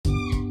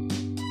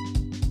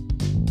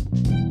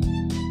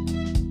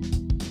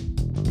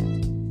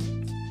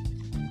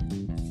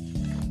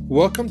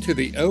Welcome to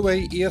the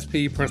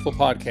OAESP Principal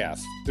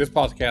Podcast. This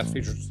podcast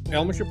features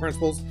elementary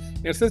principals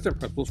and assistant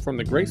principals from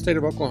the great state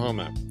of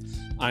Oklahoma.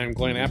 I am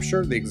Glenn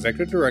Apsher, the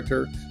Executive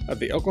Director of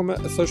the Oklahoma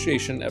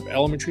Association of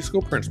Elementary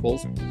School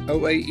Principals,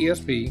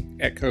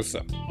 OAESP, at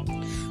COSA.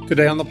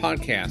 Today on the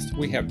podcast,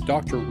 we have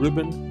Dr.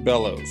 Reuben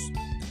Bellows.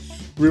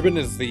 Reuben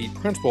is the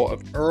principal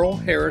of Earl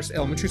Harris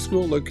Elementary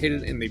School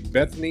located in the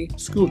Bethany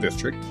School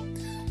District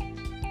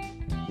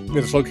that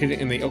is located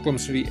in the Oklahoma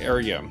City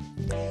area.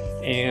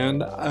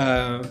 And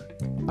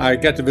I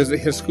got to visit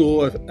his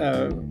school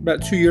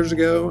about 2 years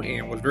ago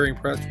and was very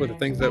impressed with the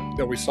things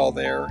that we saw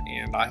there.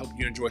 And I hope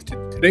you enjoy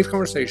today's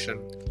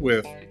conversation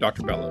with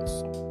Dr.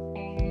 Bellows.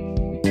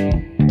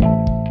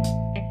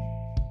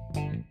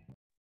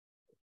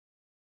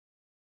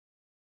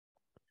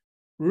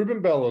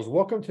 Reuben Bellows,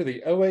 welcome to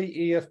the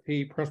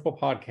OAESP Principal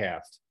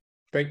Podcast.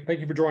 Thank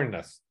you for joining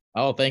us.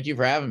 Oh, thank you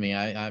for having me.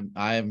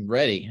 I'm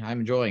ready. I'm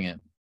enjoying it.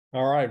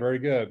 All right, very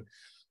good.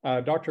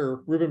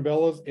 Dr. Reuben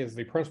Bellows is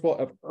the principal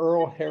of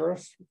Earl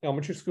Harris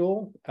Elementary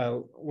School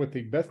with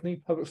the Bethany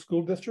Public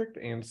School District.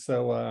 And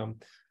so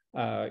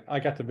I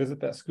got to visit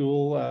that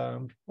school,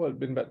 it's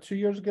been about 2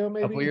 years ago,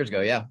 maybe? A couple years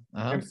ago, yeah.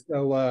 Uh-huh. And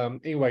so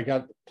anyway,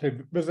 got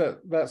to visit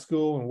that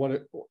school and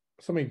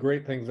so many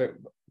great things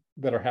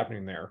that are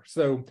happening there.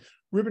 So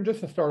Reuben,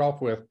 just to start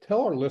off with,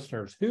 tell our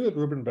listeners, who is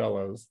Reuben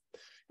Bellows,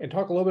 and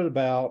talk a little bit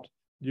about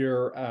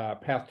your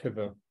path to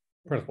the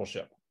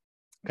principalship.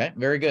 Okay,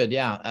 very good.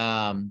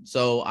 Yeah.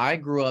 So I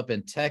grew up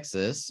in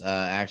Texas,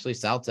 actually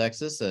South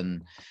Texas,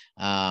 and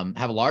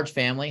have a large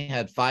family,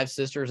 had 5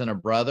 sisters and a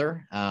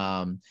brother,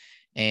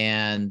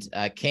 and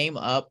came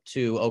up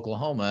to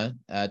Oklahoma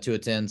to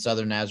attend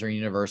Southern Nazarene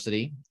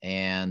University.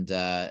 And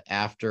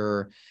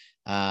after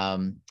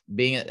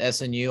being at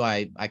SNU,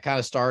 I kind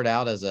of started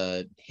out as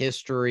a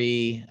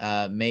history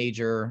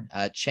major,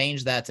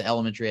 changed that to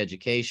elementary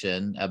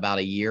education about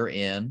a year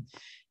in.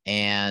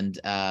 And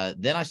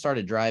then I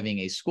started driving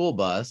a school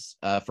bus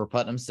for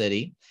Putnam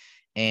City.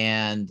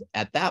 And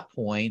at that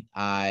point,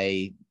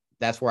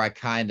 that's where I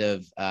kind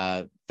of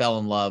fell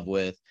in love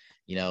with,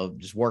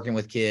 just working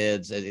with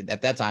kids.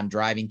 At that time,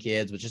 driving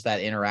kids was just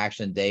that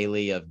interaction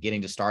daily of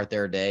getting to start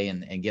their day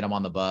and get them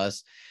on the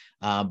bus.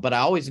 But I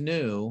always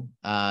knew,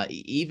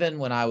 even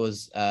when I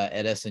was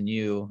at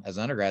SNU as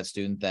an undergrad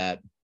student, that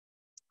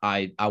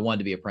I wanted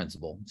to be a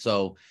principal.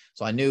 So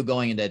I knew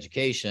going into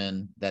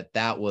education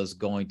that was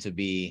going to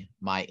be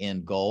my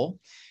end goal.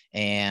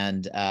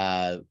 And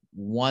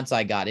once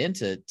I got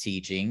into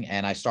teaching,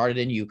 and I started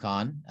in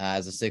UConn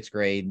as a 6th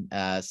grade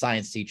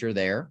science teacher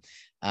there.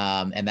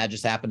 And that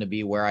just happened to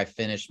be where I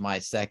finished my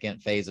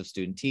second phase of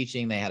student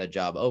teaching. They had a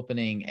job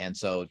opening. And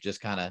so just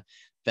kind of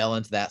fell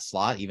into that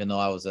slot, even though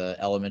I was an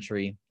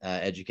elementary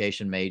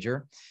education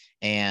major.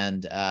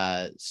 And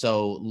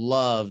so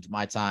loved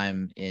my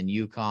time in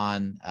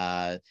UConn.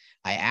 I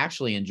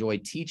actually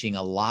enjoyed teaching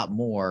a lot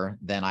more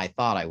than I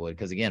thought I would,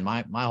 because again,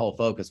 my whole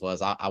focus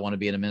was I want to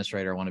be an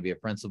administrator, I want to be a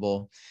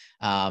principal.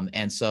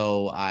 And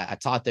so I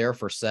taught there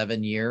for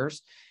 7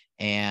 years.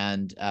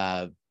 And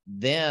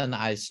then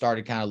I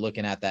started kind of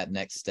looking at that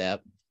next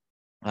step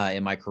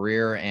in my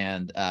career,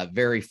 and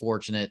very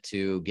fortunate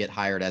to get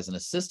hired as an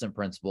assistant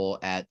principal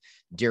at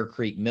Deer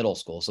Creek Middle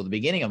School. So the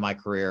beginning of my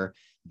career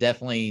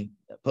definitely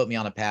put me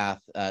on a path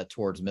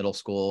towards middle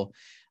school.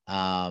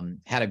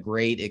 Had a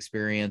great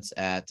experience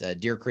at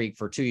Deer Creek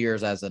for 2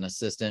 years as an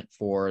assistant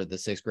for the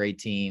 6th grade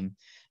team.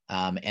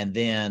 And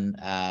then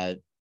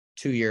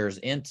 2 years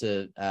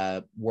into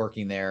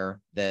working there,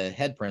 the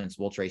head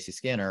principal, Tracy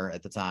Skinner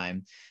at the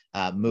time,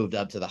 moved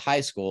up to the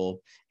high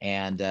school,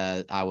 and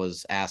I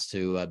was asked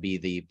to be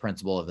the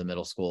principal of the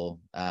middle school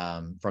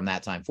from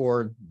that time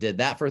forward. Did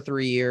that for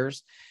 3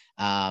 years.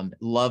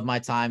 Loved my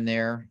time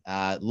there.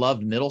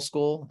 Loved middle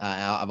school.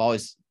 I've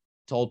always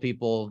told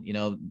people,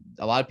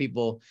 a lot of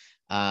people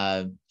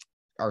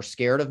are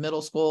scared of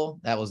middle school.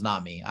 That was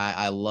not me.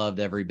 I loved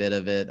every bit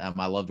of it.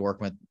 I loved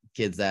working with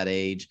kids that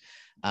age.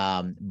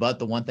 But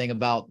the one thing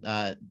about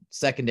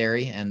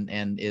secondary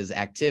and is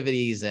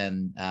activities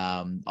and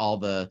all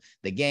the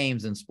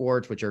games and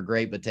sports, which are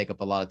great but take up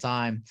a lot of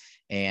time.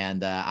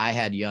 And I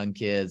had young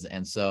kids,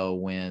 and so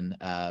when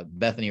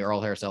Bethany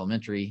Earl Harris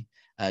Elementary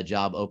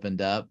job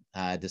opened up,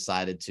 I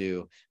decided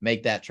to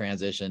make that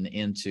transition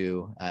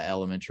into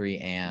elementary,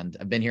 and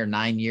I've been here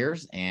 9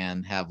 years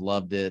and have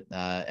loved it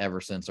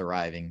ever since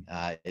arriving.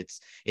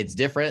 It's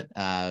different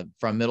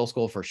from middle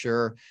school for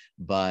sure,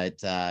 but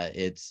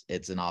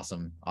it's an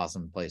awesome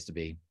place to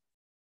be.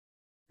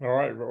 All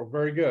right, well,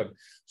 very good.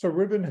 So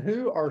Reuben,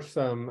 who are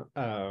some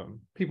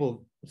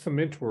people, some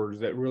mentors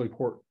that really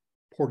poured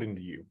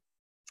into you?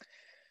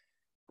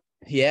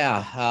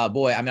 Yeah,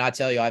 boy, I mean, I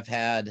tell you, I've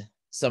had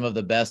some of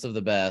the best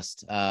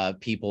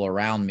people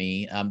around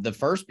me. The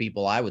first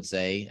people I would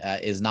say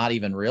is not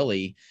even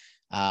really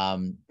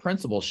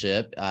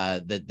principalship.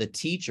 The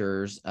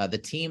teachers, the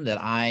team that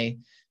I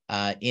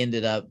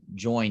ended up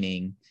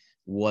joining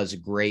was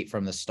great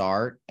from the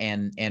start,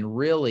 and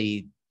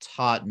really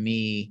taught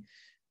me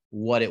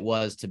what it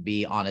was to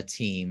be on a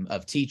team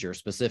of teachers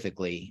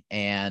specifically.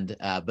 And,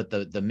 but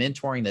the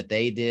mentoring that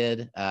they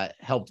did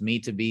helped me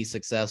to be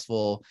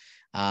successful.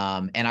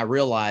 And I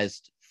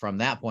realized from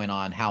that point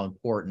on how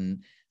important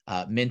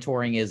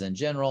mentoring is in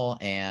general,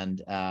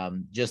 and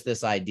just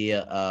this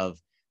idea of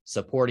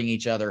supporting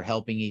each other,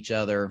 helping each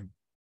other.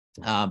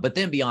 But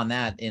then beyond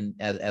that,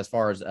 as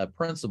far as a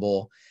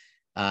principal,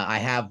 I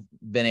have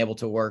been able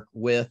to work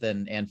with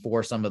and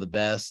for some of the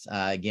best.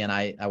 Again,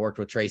 I worked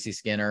with Tracy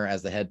Skinner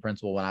as the head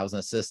principal when I was an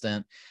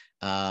assistant,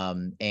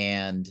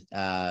 and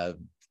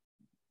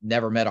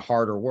never met a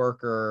harder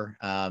worker.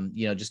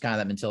 Just kind of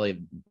that mentality of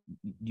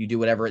you do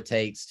whatever it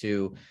takes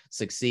to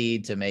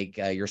succeed, to make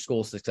your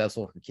school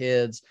successful for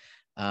kids.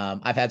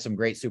 I've had some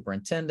great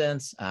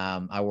superintendents.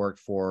 I worked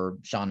for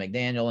Sean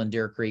McDaniel in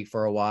Deer Creek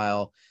for a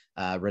while.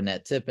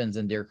 Renette Tippins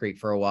in Deer Creek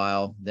for a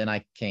while. Then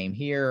I came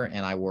here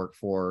and I worked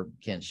for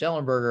Kent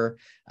Schellenberger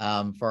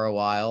for a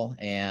while.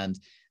 And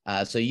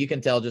so you can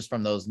tell just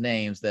from those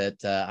names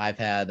that I've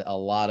had a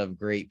lot of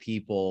great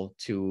people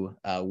to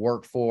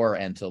work for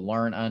and to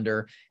learn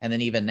under. And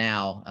then even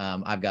now,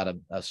 I've got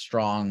a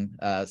strong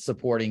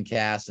supporting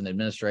cast and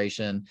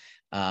administration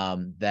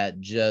that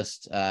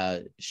just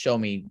show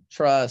me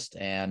trust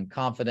and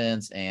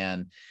confidence,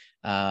 and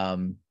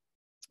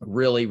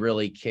really,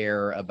 really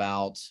care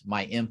about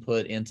my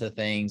input into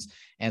things.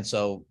 And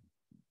so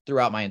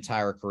throughout my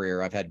entire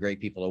career, I've had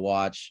great people to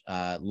watch,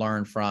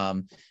 learn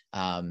from,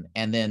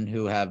 and then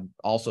who have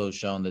also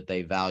shown that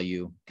they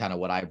value kind of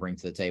what I bring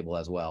to the table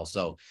as well.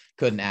 So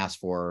couldn't ask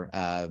for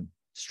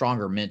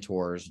stronger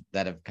mentors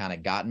that have kind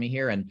of gotten me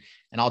here. And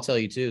I'll tell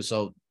you too,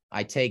 so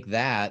I take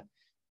that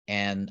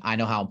and I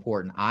know how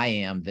important I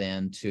am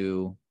then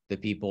to the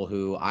people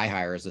who I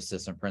hire as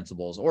assistant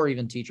principals, or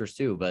even teachers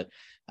too. But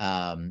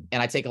and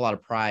I take a lot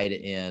of pride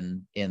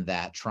in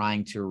that,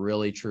 trying to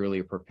really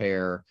truly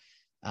prepare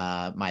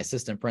my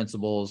assistant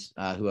principals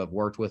who have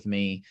worked with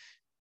me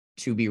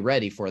to be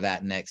ready for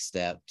that next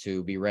step,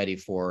 to be ready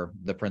for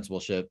the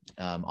principalship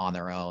on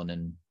their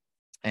own.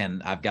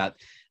 And I've got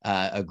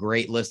a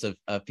great list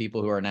of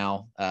people who are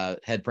now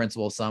head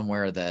principals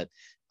somewhere that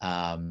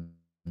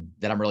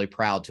that I'm really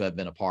proud to have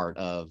been a part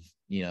of,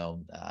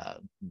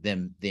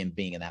 them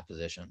being in that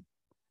position.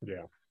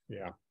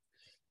 Yeah.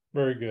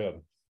 Very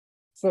good.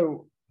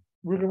 So,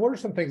 Reuben, what are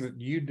some things that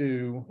you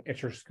do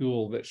at your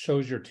school that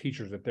shows your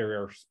teachers that they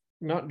are,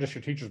 not just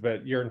your teachers,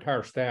 but your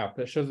entire staff,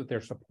 that shows that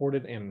they're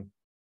supported and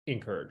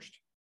encouraged?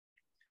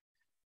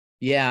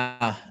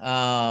 Yeah.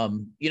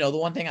 The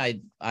one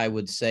thing I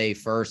would say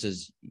first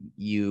is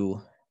a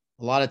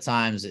lot of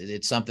times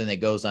it's something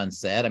that goes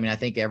unsaid. I mean, I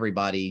think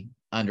everybody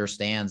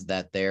understands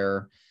that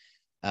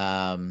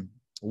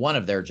one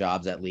of their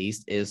jobs at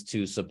least is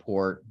to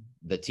support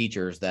the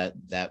teachers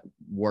that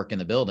work in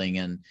the building.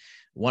 And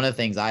one of the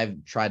things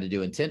I've tried to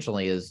do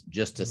intentionally is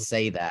just to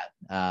say that,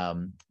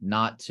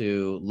 not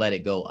to let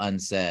it go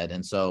unsaid.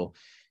 And so,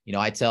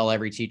 I tell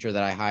every teacher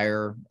that I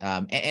hire,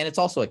 and it's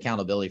also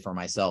accountability for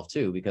myself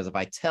too, because if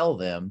I tell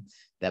them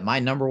that my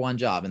number one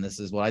job, and this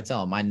is what I tell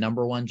them, my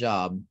number one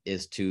job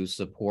is to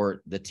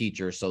support the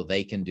teachers so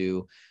they can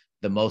do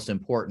the most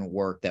important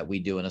work that we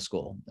do in a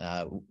school.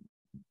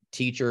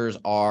 Teachers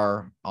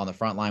are on the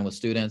front line with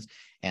students,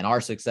 and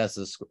our success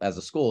as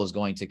a school is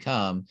going to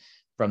come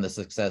from the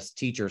success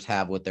teachers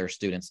have with their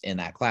students in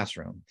that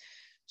classroom.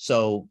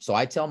 So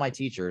I tell my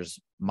teachers,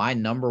 my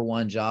number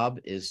one job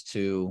is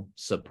to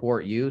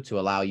support you, to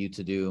allow you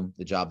to do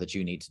the job that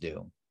you need to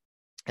do.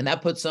 And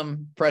that puts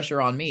some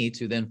pressure on me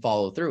to then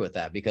follow through with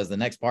that, because the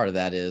next part of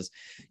that is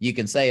you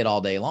can say it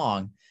all day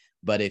long,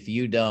 but if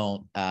you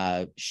don't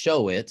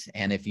show it,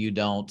 and if you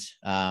don't,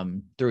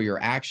 through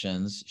your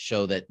actions,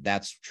 show that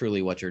that's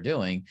truly what you're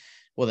doing,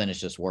 well, then it's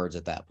just words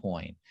at that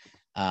point.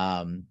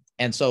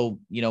 And so,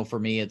 for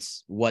me,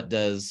 it's what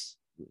does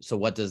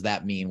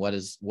that mean? What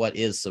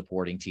is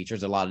supporting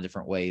teachers? A lot of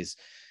different ways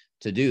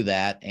to do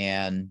that.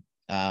 And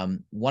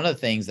one of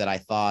the things that I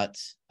thought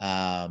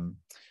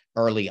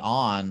early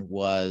on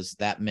was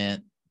that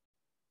meant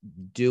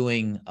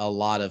doing a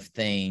lot of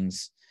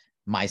things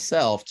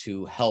myself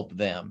to help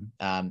them.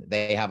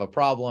 They have a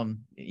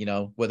problem,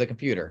 with a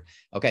computer.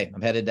 Okay,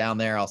 I'm headed down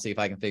there. I'll see if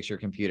I can fix your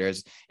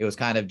computers. It was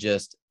kind of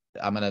just,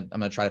 I'm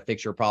gonna try to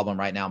fix your problem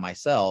right now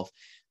myself.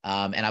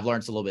 And I've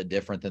learned it's a little bit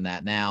different than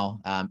that now.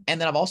 And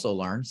then I've also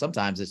learned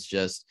sometimes it's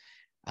just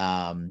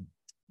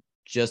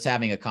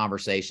having a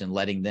conversation,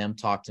 letting them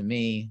talk to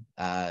me,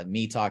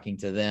 me talking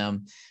to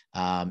them,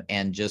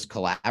 and just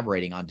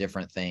collaborating on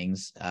different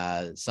things.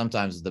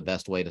 Sometimes is the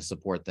best way to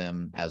support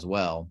them as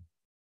well.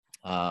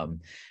 I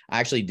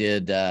actually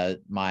did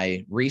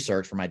my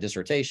research for my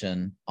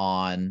dissertation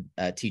on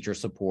teacher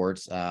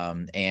supports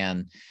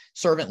and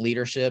servant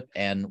leadership.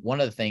 And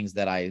one of the things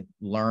that I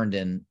learned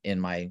in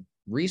my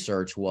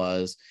research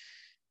was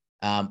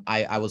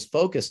I was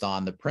focused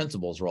on the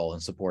principal's role in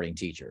supporting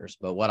teachers.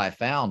 But what I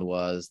found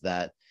was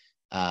that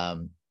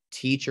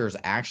teachers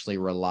actually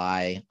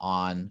rely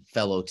on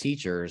fellow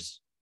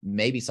teachers,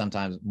 maybe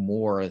sometimes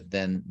more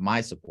than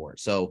my support.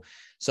 So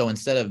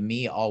instead of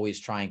me always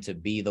trying to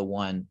be the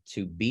one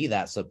to be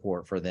that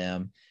support for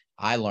them,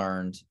 I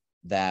learned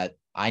that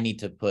I need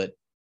to put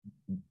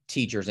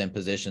teachers in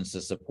positions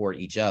to support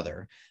each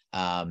other.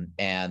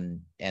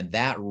 And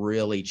that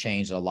really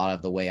changed a lot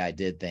of the way I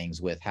did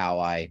things with how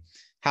I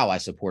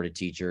supported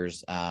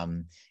teachers.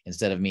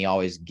 Instead of me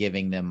always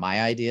giving them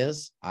my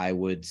ideas, I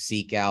would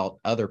seek out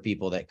other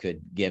people that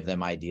could give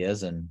them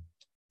ideas, and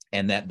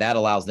that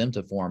allows them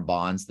to form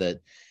bonds that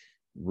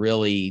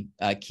really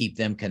keep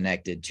them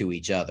connected to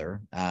each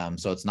other.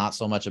 So it's not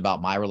so much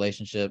about my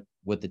relationship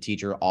with the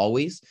teacher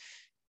always.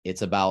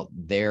 It's about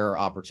their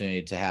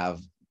opportunity to have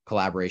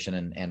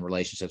collaboration and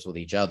relationships with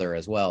each other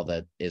as well.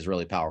 That is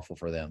really powerful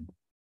for them.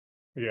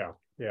 Yeah,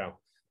 yeah,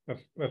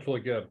 that's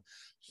really good.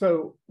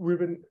 So,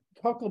 Reuben,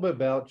 talk a little bit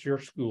about your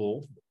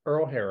school,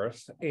 Earl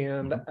Harris,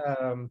 and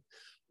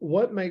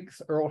what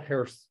makes Earl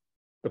Harris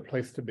the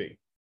place to be?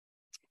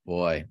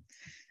 Boy,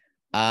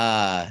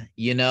 I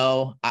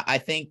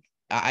think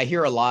I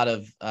hear a lot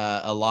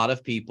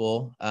of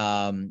people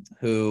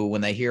who,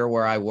 when they hear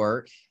where I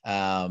work,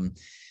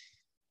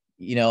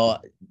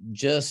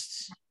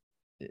 just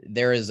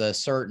there is a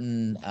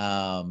certain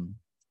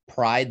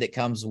pride that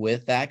comes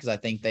with that, because I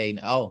think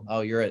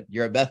you're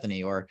at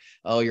Bethany, or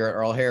you're at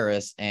Earl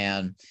Harris,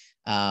 and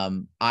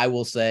I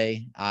will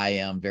say I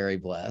am very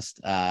blessed.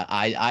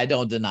 I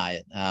don't deny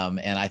it,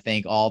 and I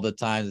think all the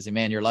time they say,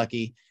 "Man, you're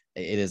lucky."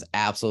 It is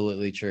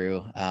absolutely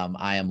true.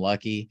 I am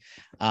lucky,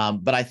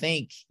 but I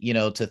think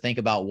to think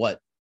about what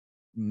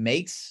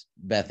makes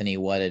Bethany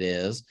what it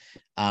is,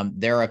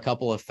 there are a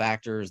couple of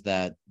factors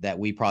that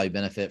we probably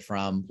benefit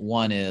from.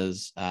 One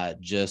is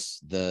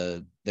just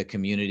the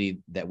community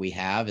that we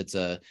have. It's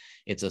a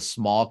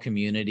small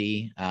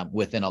community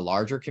within a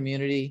larger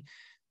community,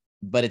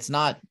 but it's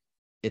not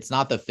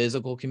the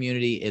physical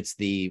community. It's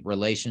the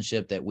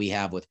relationship that we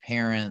have with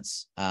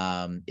parents.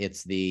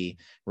 It's the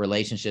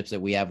relationships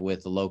that we have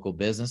with the local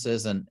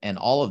businesses, and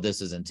all of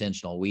this is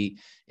intentional.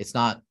 It's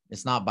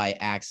not by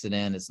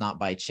accident. It's not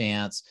by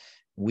chance.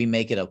 We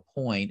make it a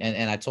point.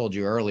 And I told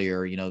you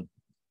earlier,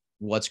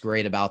 what's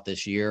great about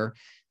this year,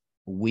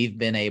 we've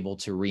been able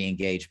to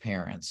re-engage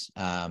parents.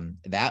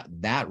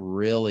 That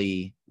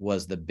really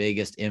was the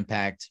biggest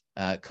impact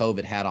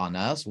COVID had on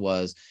us,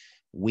 was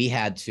we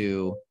had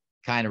to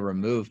kind of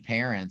remove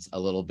parents a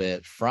little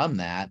bit from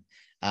that,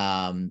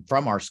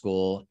 from our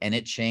school, and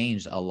it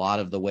changed a lot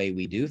of the way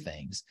we do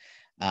things.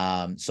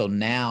 So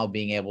now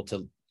being able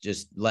to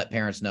just let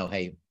parents know,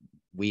 hey,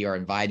 we are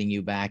inviting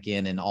you back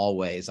in all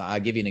ways. I'll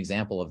give you an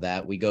example of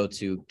that. We go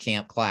to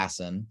Camp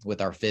Klassen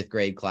with our 5th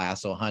grade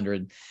class, so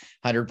 100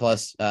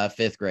 plus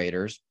 5th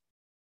graders.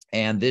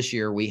 And this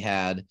year we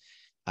had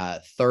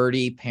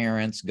 30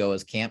 parents go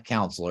as camp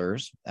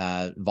counselors,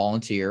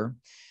 volunteer.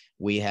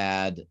 We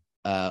had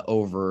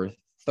over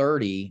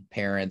 30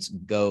 parents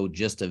go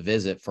just to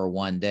visit for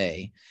one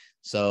day.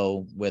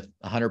 So with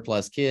 100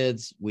 plus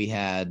kids, we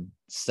had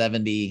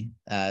 70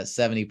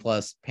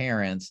 plus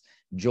parents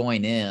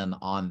join in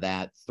on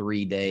that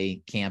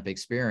 3-day camp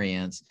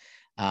experience.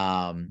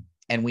 And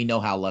we know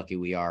how lucky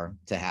we are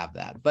to have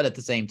that. But at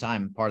the same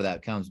time, part of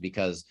that comes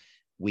because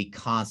we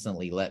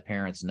constantly let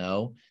parents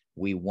know,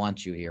 we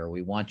want you here.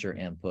 We want your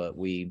input.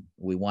 We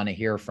want to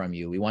hear from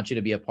you. We want you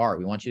to be a part.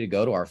 We want you to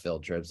go to our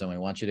field trips, and we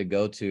want you to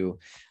go to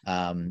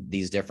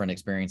these different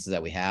experiences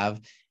that we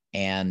have.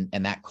 And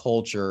that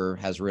culture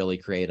has really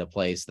created a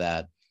place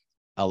that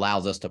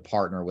allows us to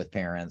partner with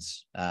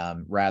parents,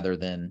 rather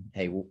than,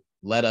 hey,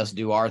 let us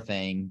do our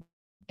thing,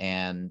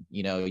 and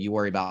you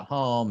worry about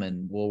home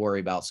and we'll worry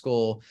about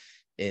school.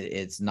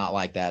 It's not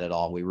like that at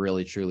all. We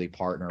really truly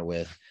partner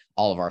with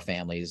all of our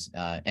families,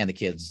 and the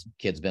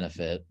kids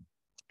benefit.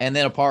 And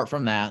then apart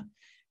from that,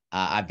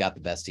 I've got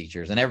the best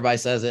teachers, and everybody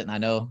says it. And I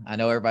know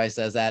everybody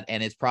says that,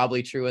 and it's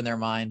probably true in their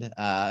mind.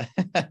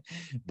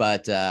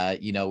 But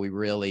we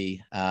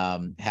really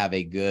have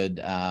a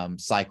good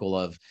cycle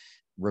of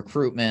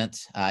recruitment.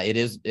 It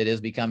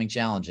is becoming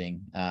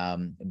challenging,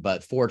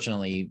 but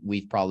fortunately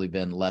we've probably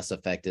been less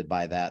affected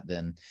by that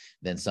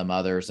than some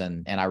others.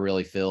 And I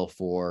really feel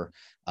for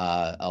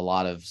a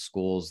lot of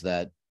schools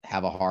that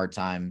have a hard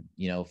time,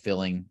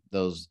 filling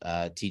those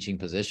teaching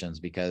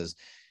positions, because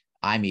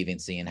I'm even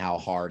seeing how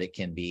hard it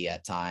can be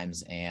at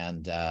times.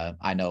 And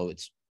I know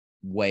it's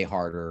way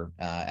harder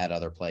at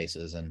other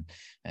places.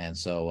 And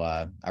so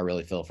I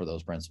really feel for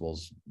those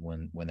principals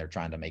when they're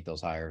trying to make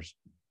those hires.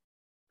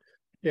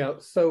 Yeah.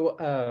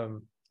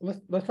 So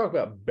let's talk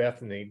about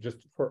Bethany just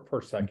for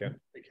a second,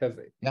 because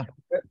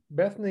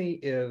Bethany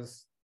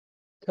is,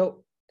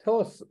 tell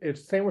us,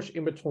 it's sandwiched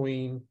in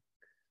between,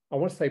 I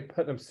want to say,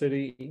 Putnam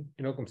City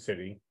and Oklahoma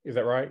City. Is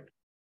that right?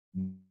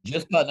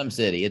 Just Putnam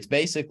City. It's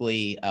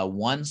basically a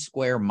 1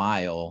 square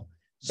mile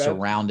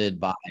surrounded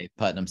by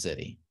Putnam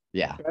City.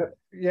 Yeah.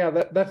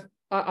 That's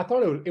I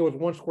thought it was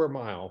 1 square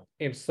mile.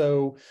 And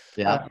so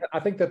I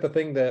think that the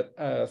thing that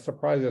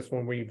surprised us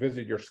when we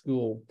visited your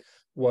school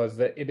was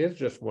that it is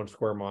just 1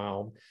 square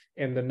mile,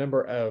 and the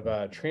number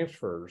of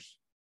transfers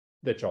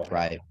that y'all have.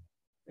 Right.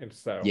 And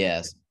so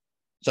yes.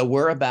 So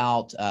we're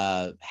about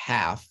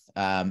half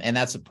And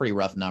that's a pretty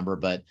rough number,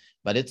 but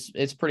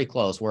it's pretty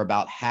close. We're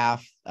about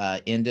half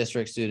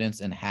in-district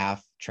students and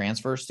half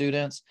transfer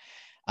students.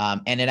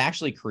 And it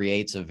actually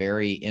creates a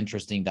very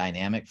interesting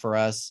dynamic for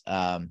us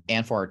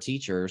and for our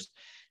teachers.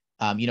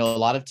 A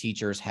lot of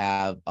teachers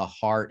have a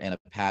heart and a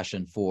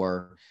passion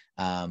for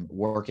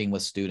working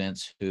with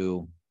students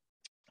who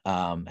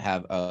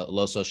have a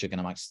low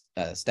socioeconomic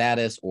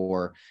status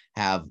or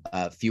have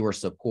fewer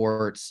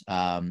supports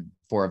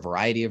for a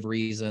variety of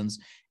reasons.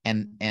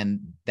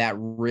 And that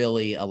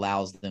really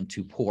allows them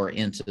to pour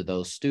into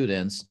those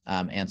students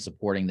and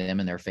supporting them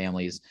and their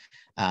families.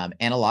 And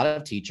a lot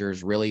of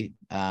teachers really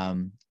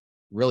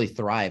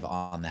thrive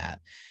on that.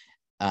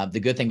 The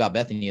good thing about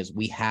Bethany is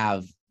we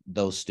have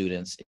those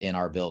students in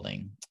our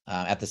building.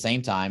 At the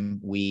same time,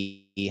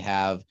 we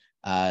have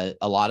a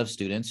lot of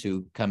students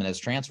who come in as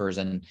transfers,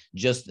 and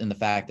just in the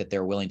fact that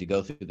they're willing to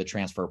go through the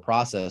transfer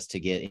process to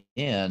get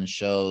in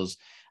shows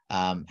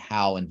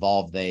how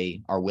involved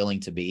they are willing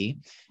to be.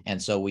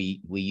 And so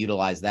we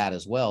utilize that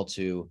as well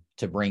to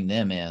bring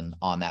them in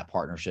on that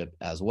partnership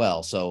as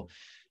well. So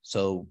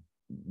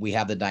we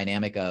have the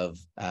dynamic of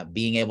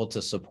being able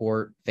to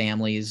support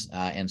families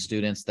and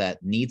students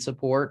that need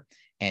support,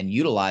 and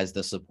utilize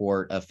the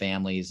support of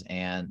families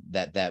and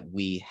that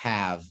we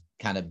have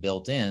kind of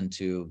built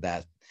into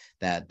that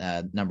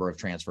number of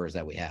transfers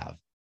that we have.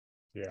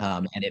 Yeah.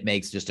 And it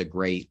makes just a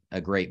great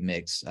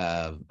mix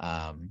of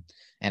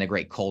and a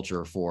great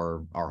culture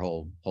for our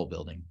whole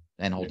building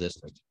and whole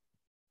district.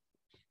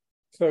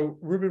 So,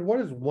 Reuben, what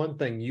is one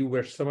thing you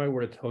wish somebody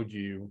would have told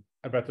you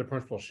about the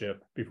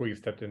principalship before you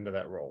stepped into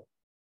that role?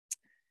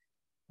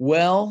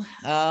 Well,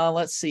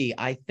 let's see.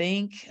 I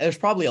think there's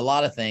probably a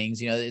lot of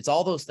things. It's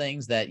all those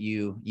things that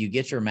you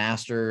get your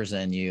master's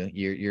and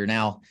you're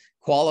now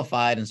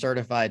qualified and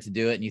certified to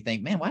do it, and you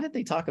think, man, why did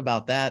they talk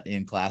about that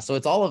in class? So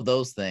it's all of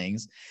those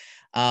things.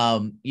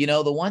 The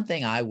one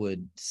thing I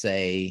would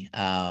say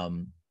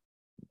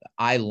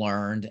I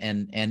learned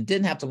and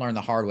didn't have to learn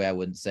the hard way, I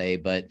wouldn't say,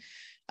 but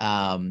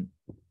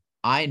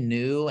I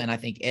knew, and I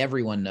think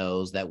everyone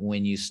knows, that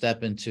when you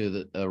step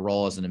into the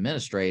role as an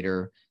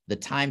administrator, the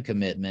time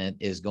commitment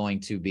is going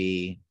to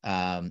be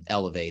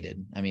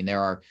elevated. I mean,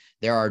 there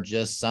are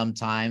just some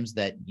times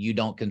that you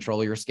don't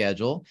control your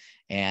schedule,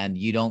 and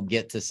you don't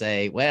get to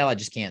say, well, I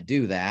just can't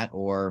do that.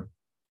 Or,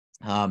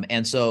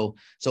 and so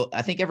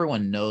I think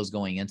everyone knows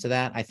going into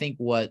that. I think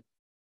what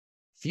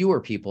fewer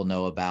people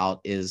know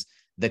about is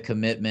the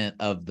commitment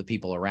of the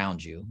people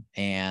around you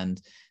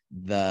and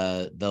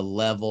the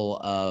level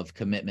of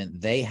commitment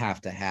they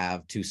have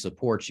to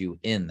support you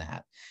in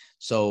that.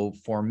 So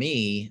for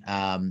me,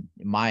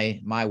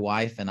 my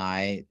wife and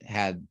I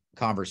had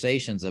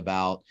conversations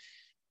about,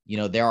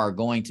 there are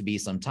going to be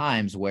some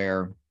times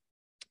where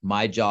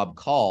my job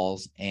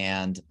calls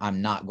and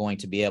I'm not going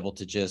to be able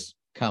to just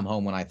come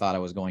home when I thought I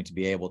was going to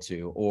be able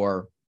to,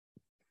 or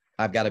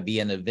I've got to be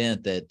an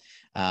event that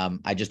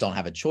I just don't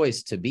have a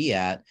choice to be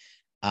at.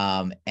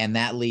 And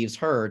that leaves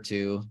her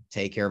to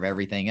take care of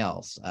everything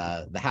else,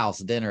 the house,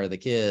 dinner, the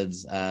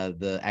kids,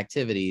 the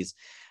activities.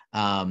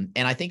 And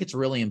I think it's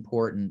really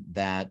important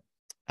that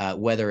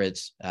whether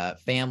it's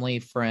family,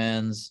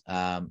 friends,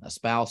 a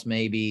spouse,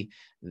 maybe,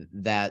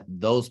 that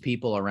those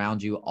people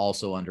around you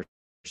also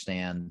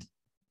understand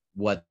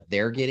what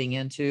they're getting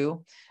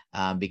into.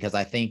 Because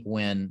I think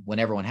when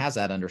everyone has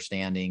that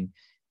understanding,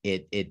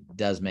 it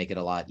does make it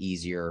a lot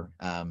easier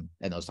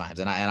in those times.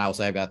 And I will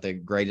say I've got the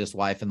greatest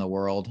wife in the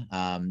world.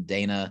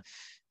 Dana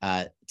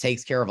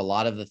takes care of a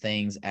lot of the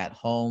things at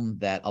home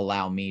that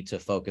allow me to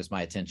focus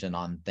my attention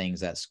on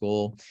things at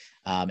school.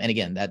 And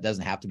again, that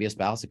doesn't have to be a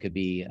spouse. It could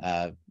be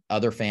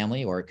other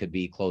family, or it could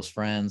be close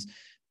friends,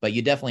 but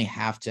you definitely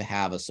have to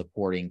have a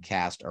supporting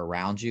cast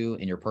around you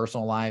in your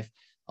personal life,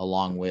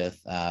 along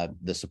with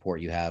the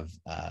support you have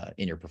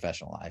in your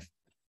professional life.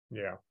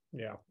 Yeah.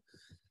 Yeah.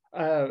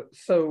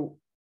 So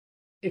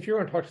if you're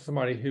going to talk to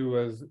somebody who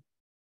was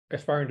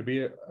aspiring to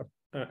be an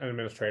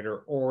administrator,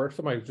 or if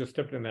somebody just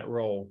stepped in that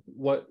role,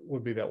 what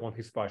would be that one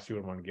piece of advice you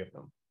would want to give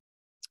them?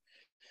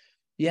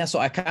 Yeah, so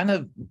I kind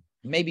of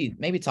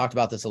maybe talked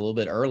about this a little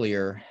bit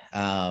earlier.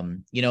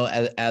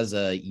 As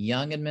a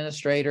young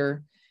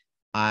administrator,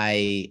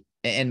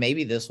 and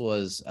maybe this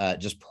was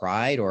just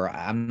pride, or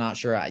I'm not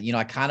sure.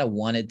 I kind of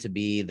wanted to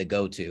be the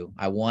go-to.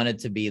 I wanted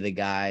to be the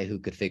guy who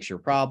could fix your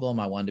problem.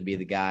 I wanted to be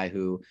the guy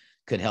who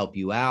could help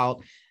you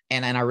out.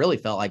 And I really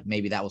felt like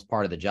maybe that was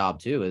part of the job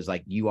too, is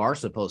like, you are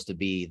supposed to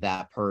be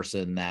that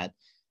person that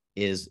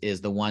is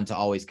the one to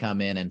always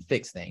come in and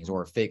fix things,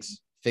 or fix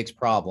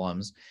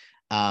problems.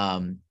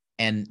 And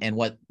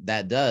what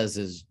that does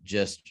is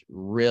just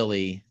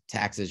really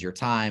taxes your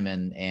time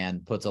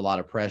and puts a lot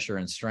of pressure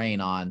and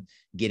strain on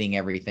getting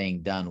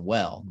everything done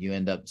well. You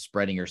end up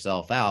spreading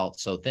yourself out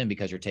so thin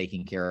because you're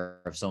taking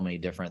care of so many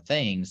different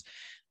things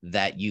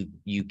that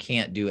you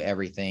can't do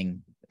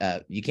everything.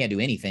 You can't do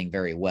anything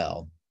very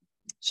well.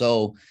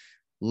 So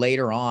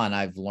later on,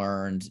 I've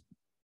learned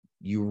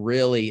you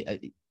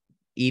really,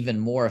 even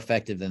more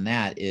effective than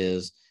that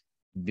is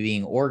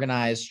being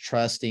organized,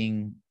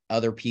 trusting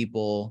other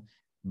people,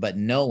 but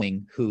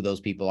knowing who those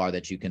people are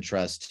that you can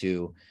trust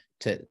to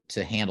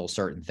handle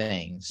certain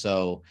things.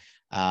 So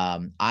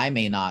I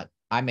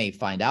may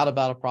find out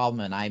about a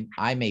problem, and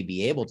I may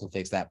be able to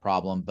fix that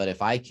problem, but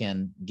if I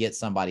can get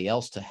somebody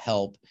else to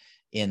help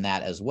in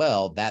that as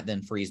well, that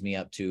then frees me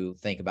up to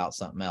think about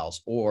something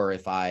else. Or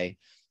if I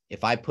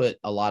put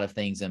a lot of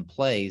things in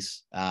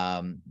place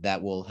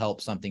that will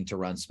help something to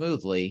run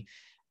smoothly,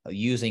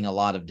 using a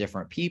lot of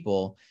different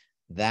people,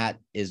 that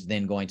is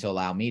then going to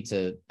allow me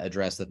to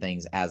address the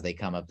things as they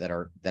come up that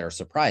are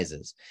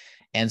surprises.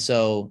 And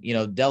so,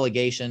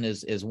 delegation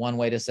is one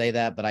way to say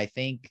that, but I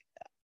think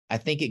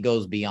it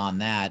goes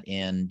beyond that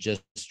in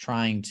just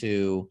trying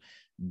to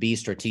be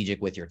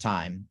strategic with your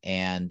time,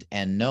 and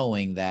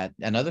knowing that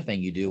another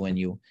thing you do when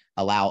you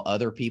allow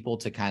other people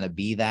to kind of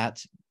be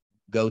that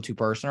go-to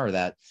person, or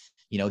that,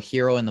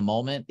 hero in the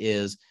moment,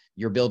 is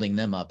you're building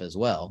them up as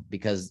well,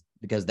 because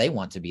they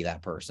want to be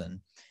that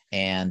person.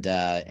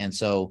 And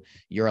so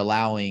you're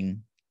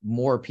allowing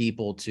more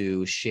people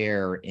to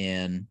share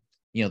in,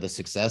 the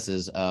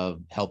successes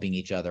of helping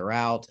each other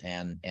out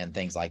and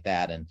things like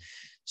that. And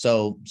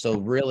so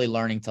really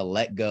learning to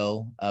let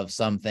go of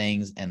some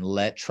things and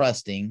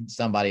trusting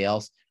somebody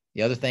else.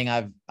 The other thing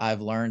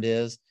I've learned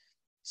is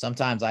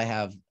sometimes I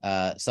have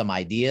some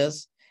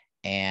ideas,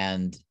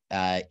 and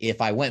if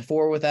I went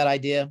forward with that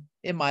idea,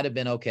 it might have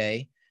been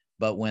okay.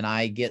 But when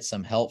I get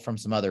some help from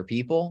some other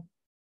people,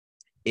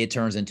 it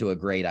turns into a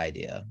great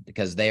idea,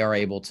 because they are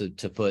able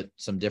to put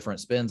some different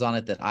spins on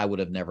it that I would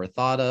have never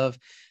thought of.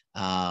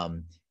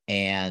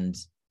 And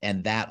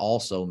that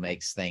also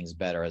makes things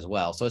better as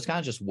well. So it's kind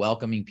of just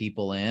welcoming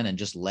people in and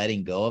just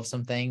letting go of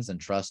some things and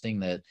trusting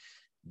that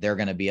they're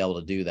going to be able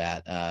to do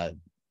that,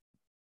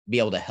 be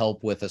able to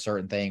help with a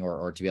certain thing,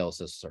 or to be able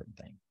to assist a certain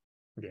thing.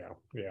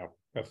 Yeah,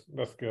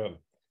 that's good.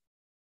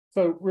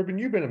 So, Reuben,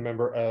 you've been a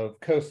member of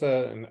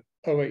COSA and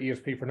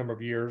OAESP for a number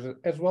of years,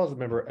 as well as a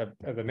member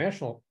of the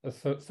National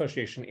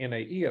Association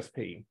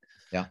NAESP.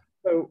 Yeah.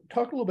 So,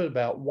 talk a little bit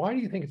about why do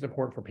you think it's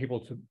important for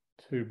people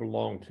to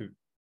belong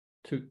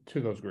to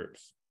those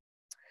groups?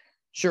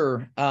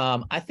 Sure.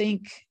 I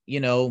think,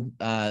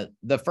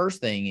 the first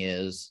thing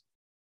is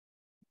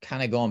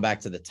kind of going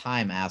back to the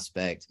time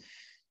aspect.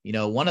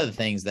 One of the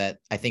things that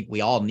I think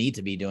we all need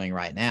to be doing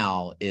right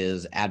now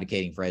is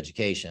advocating for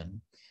education.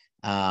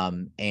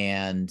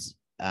 And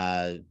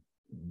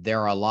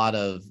there are a lot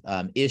of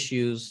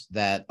issues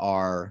that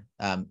are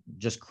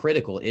just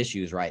critical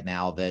issues right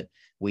now that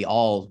we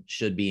all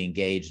should be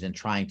engaged in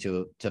trying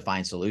to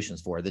find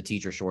solutions for. The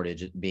teacher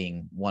shortage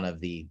being one of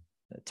the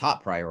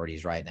top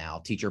priorities right now,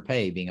 teacher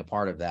pay being a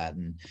part of that,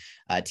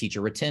 and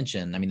teacher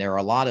retention. I mean, there are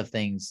a lot of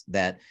things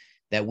that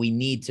we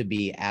need to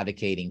be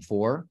advocating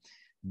for,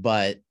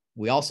 but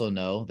we also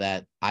know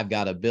that I've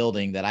got a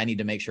building that I need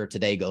to make sure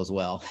today goes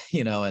well,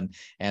 and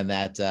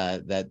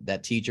that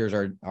teachers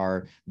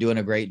are doing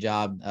a great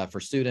job for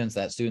students,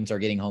 that students are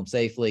getting home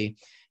safely.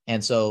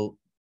 And so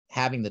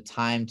having the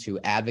time to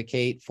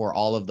advocate for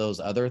all of those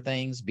other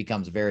things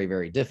becomes very,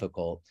 very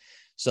difficult.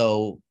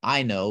 So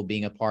I know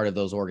being a part of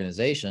those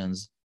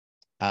organizations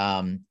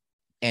and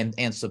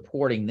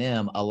supporting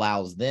them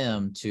allows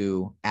them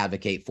to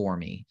advocate for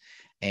me,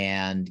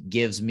 and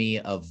gives me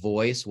a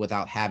voice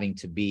without having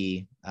to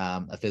be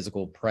a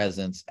physical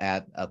presence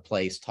at a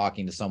place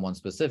talking to someone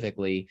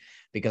specifically,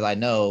 because I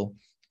know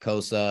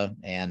COSA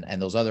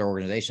and those other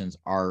organizations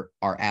are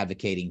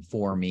advocating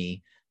for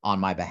me on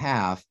my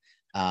behalf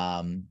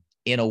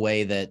in a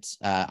way that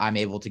I'm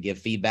able to give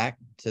feedback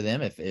to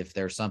them. If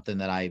there's something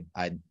that I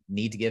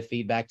need to give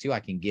feedback to, I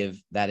can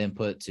give that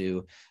input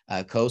to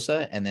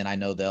COSA, and then I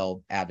know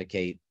they'll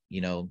advocate,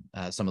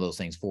 some of those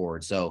things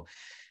forward. So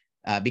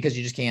because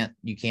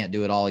you can't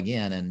do it all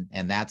again.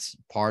 And that's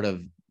part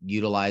of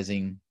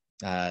utilizing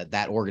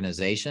that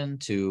organization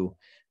to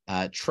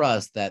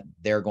trust that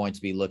they're going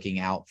to be looking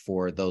out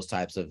for those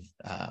types of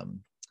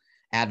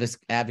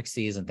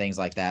advocacies and things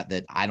like that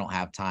I don't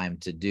have time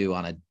to do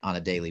on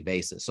a daily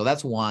basis. So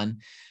that's one.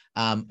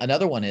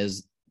 Another one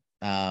is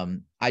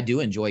I do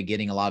enjoy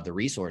getting a lot of the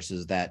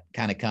resources that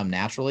kind of come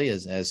naturally.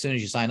 As soon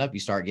as you sign up, you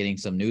start getting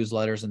some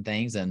newsletters and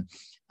things. And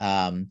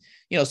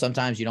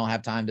sometimes you don't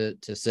have time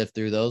to sift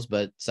through those,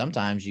 but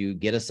sometimes you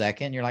get a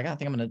second, you're like, I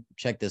think I'm going to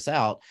check this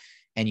out.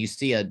 And you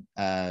see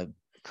a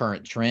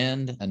current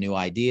trend, a new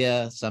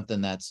idea,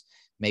 something that's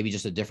maybe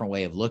just a different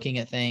way of looking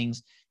at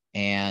things.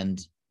 And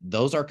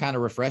those are kind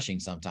of refreshing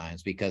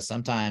sometimes, because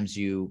sometimes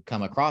you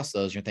come across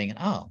those, you're thinking,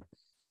 oh,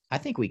 I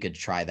think we could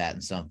try that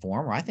in some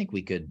form, or I think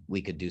we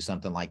could do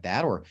something like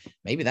that, or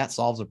maybe that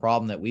solves a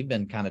problem that we've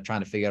been kind of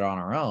trying to figure out on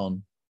our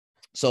own.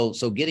 So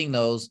getting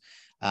those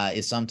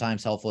is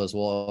sometimes helpful as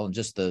well, and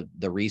just the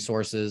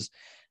resources.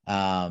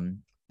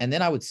 And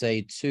then I would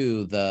say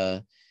too,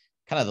 the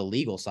kind of the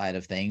legal side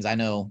of things. I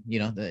know,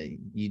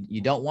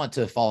 you don't want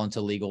to fall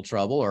into legal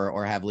trouble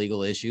or have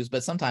legal issues,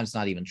 but sometimes it's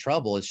not even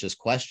trouble, it's just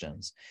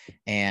questions.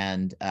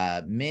 And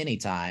many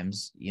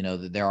times,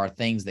 there are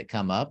things that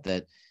come up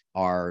that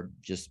are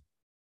just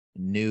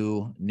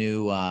new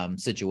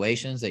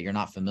situations that you're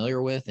not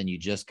familiar with, and you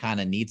just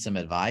kind of need some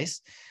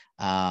advice.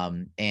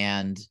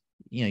 And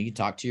you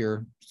talk to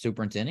your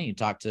superintendent, you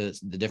talk to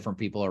the different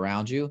people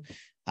around you.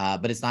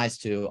 But it's nice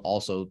to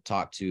also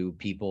talk to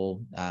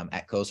people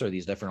at COSA or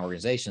these different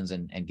organizations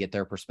and get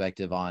their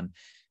perspective on,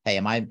 hey,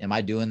 am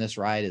I doing this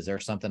right? Is there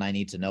something I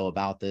need to know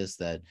about this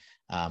that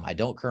I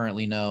don't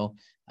currently know?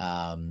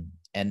 And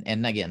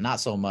again, not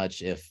so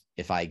much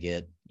if I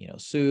get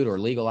sued or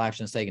legal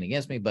actions taken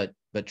against me, but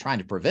trying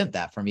to prevent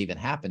that from even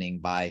happening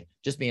by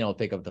just being able to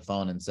pick up the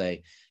phone and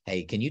say,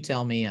 hey, can you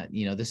tell me,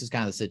 this is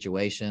kind of the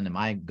situation. Am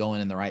I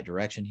going in the right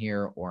direction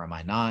here or am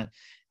I not?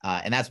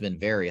 And that's been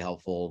very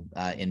helpful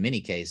in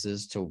many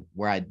cases to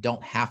where I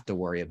don't have to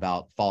worry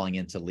about falling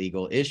into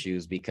legal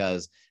issues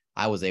because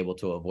I was able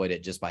to avoid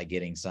it just by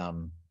getting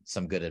some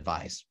good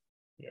advice.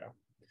 Yeah.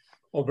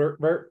 Well, very,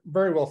 very,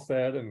 very well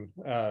said. And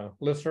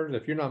listeners,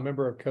 if you're not a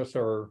member of COSA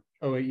or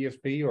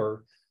OAESP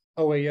or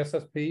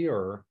OASSP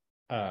or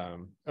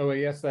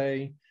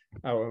OASA,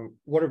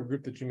 whatever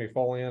group that you may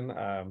fall in,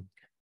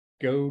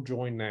 go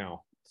join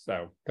now.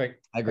 So I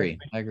agree.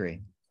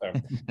 So,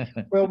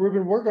 well,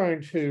 Reuben, we're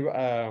going to,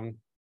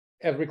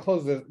 as we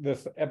close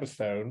this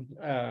episode,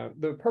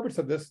 the purpose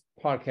of this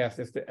podcast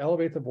is to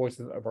elevate the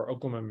voices of our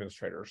Oklahoma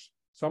administrators.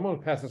 So I'm going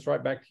to pass this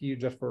right back to you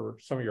just for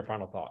some of your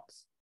final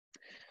thoughts.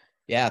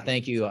 Yeah,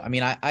 thank you. I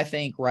mean, I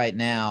think right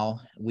now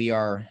we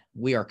are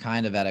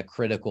kind of at a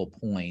critical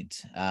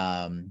point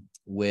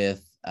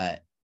with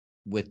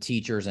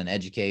teachers and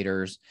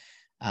educators.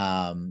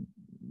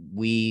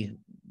 We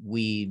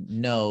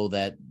know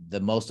that the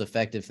most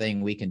effective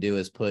thing we can do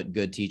is put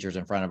good teachers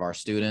in front of our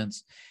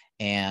students.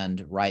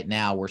 And right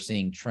now we're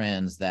seeing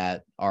trends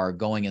that are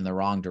going in the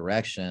wrong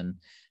direction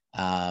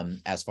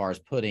as far as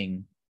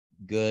putting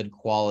good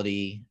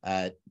quality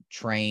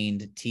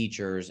trained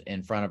teachers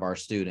in front of our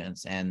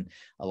students. And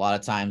a lot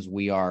of times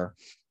we are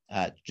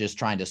just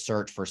trying to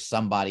search for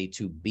somebody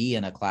to be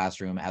in a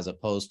classroom as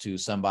opposed to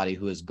somebody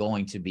who is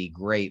going to be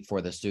great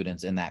for the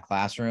students in that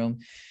classroom.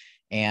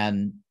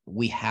 And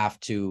we have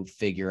to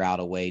figure out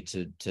a way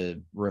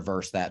to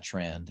reverse that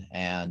trend.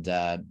 And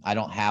I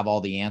don't have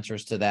all the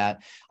answers to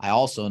that. I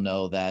also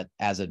know that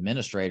as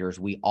administrators,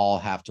 we all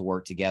have to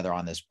work together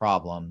on this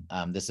problem.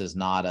 This is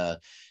not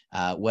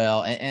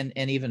and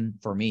even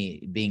for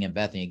me being in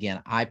Bethany,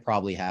 again, I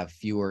probably have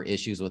fewer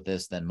issues with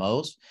this than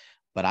most,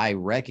 but I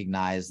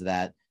recognize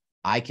that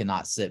I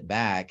cannot sit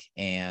back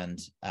and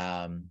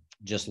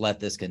just let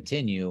this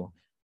continue,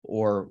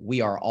 or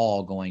we are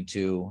all going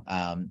to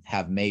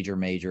have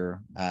major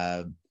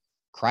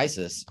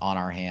crisis on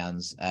our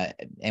hands.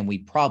 And we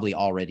probably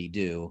already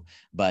do,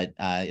 but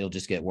it'll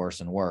just get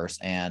worse and worse.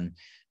 And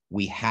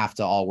we have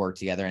to all work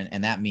together.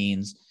 And that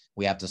means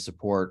we have to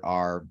support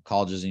our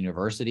colleges and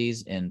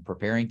universities in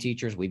preparing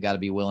teachers. We've got to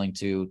be willing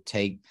to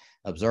take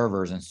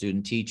observers and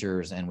student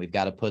teachers, and we've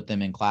got to put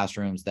them in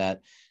classrooms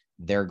that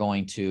they're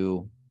going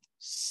to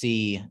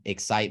see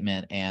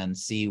excitement and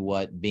see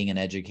what being an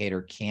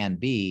educator can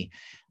be.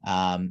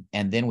 And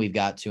then we've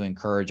got to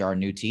encourage our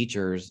new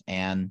teachers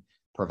and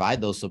provide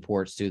those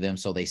supports to them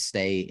so they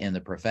stay in the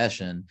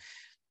profession.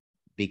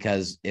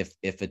 Because if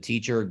a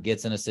teacher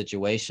gets in a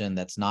situation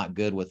that's not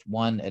good with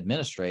one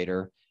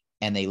administrator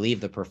and they leave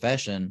the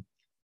profession,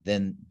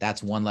 then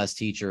that's one less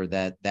teacher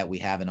that we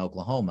have in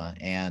Oklahoma.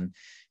 And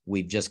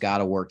we've just got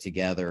to work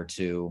together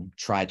to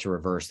try to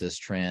reverse this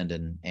trend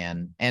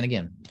and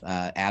again,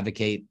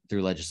 advocate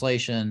through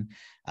legislation,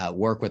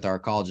 work with our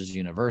colleges and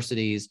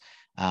universities.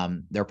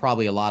 There are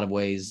probably a lot of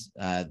ways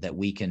that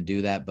we can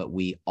do that, but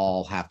we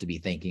all have to be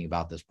thinking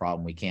about this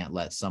problem. We can't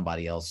let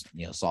somebody else,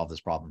 solve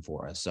this problem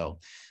for us. So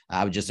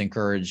I would just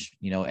encourage,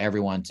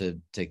 everyone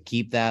to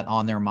keep that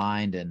on their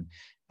mind and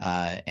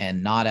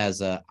not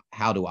as a,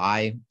 how do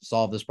I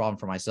solve this problem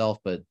for myself,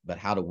 but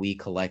how do we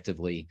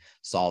collectively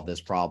solve this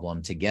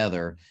problem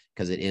together?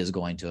 Because it is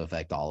going to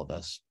affect all of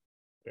us.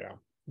 Yeah,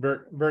 very,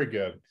 very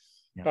good.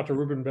 Yeah. Dr.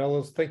 Reuben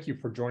Bellows, thank you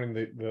for joining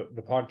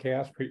the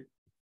podcast.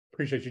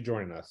 Appreciate you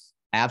joining us.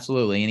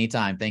 Absolutely.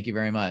 Anytime. Thank you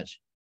very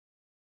much.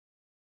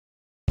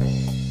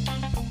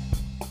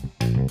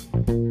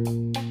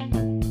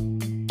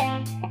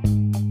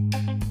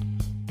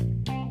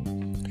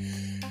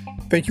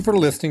 Thank you for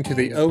listening to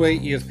the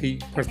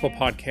OAESP Principal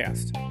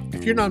Podcast.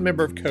 If you're not a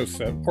member of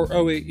COSA or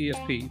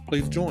OAESP,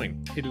 please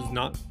join. It is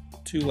not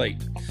too late.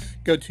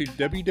 Go to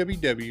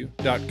www.cosa.org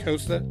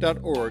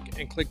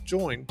and click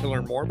join to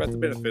learn more about the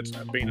benefits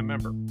of being a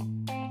member.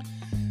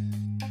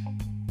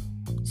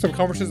 Some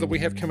conferences that we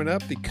have coming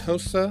up: the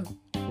COSA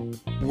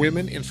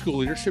Women in School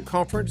Leadership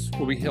Conference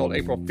will be held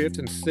April 5th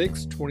and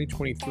 6th,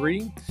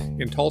 2023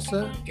 in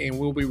Tulsa, and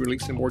we'll be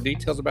releasing more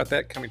details about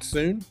that coming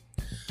soon.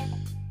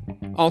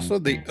 Also,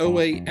 the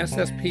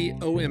OASSP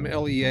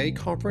OMLEA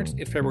Conference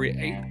is February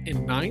 8th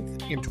and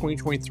 9th in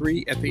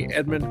 2023 at the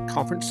Edmond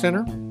Conference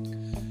Center.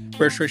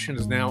 Registration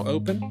is now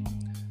open.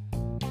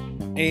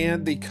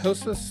 And the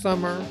COSA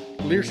Summer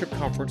Leadership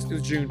Conference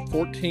is June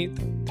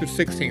 14th to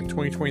 16th,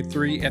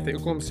 2023 at the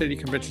Oklahoma City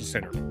Convention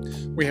Center.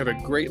 We have a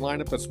great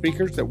lineup of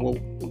speakers that we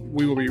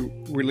will be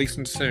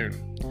releasing soon.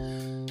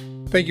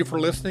 Thank you for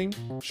listening.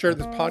 Share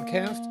this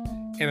podcast.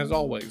 And as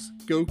always,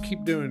 go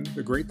keep doing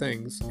the great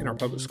things in our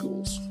public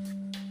schools.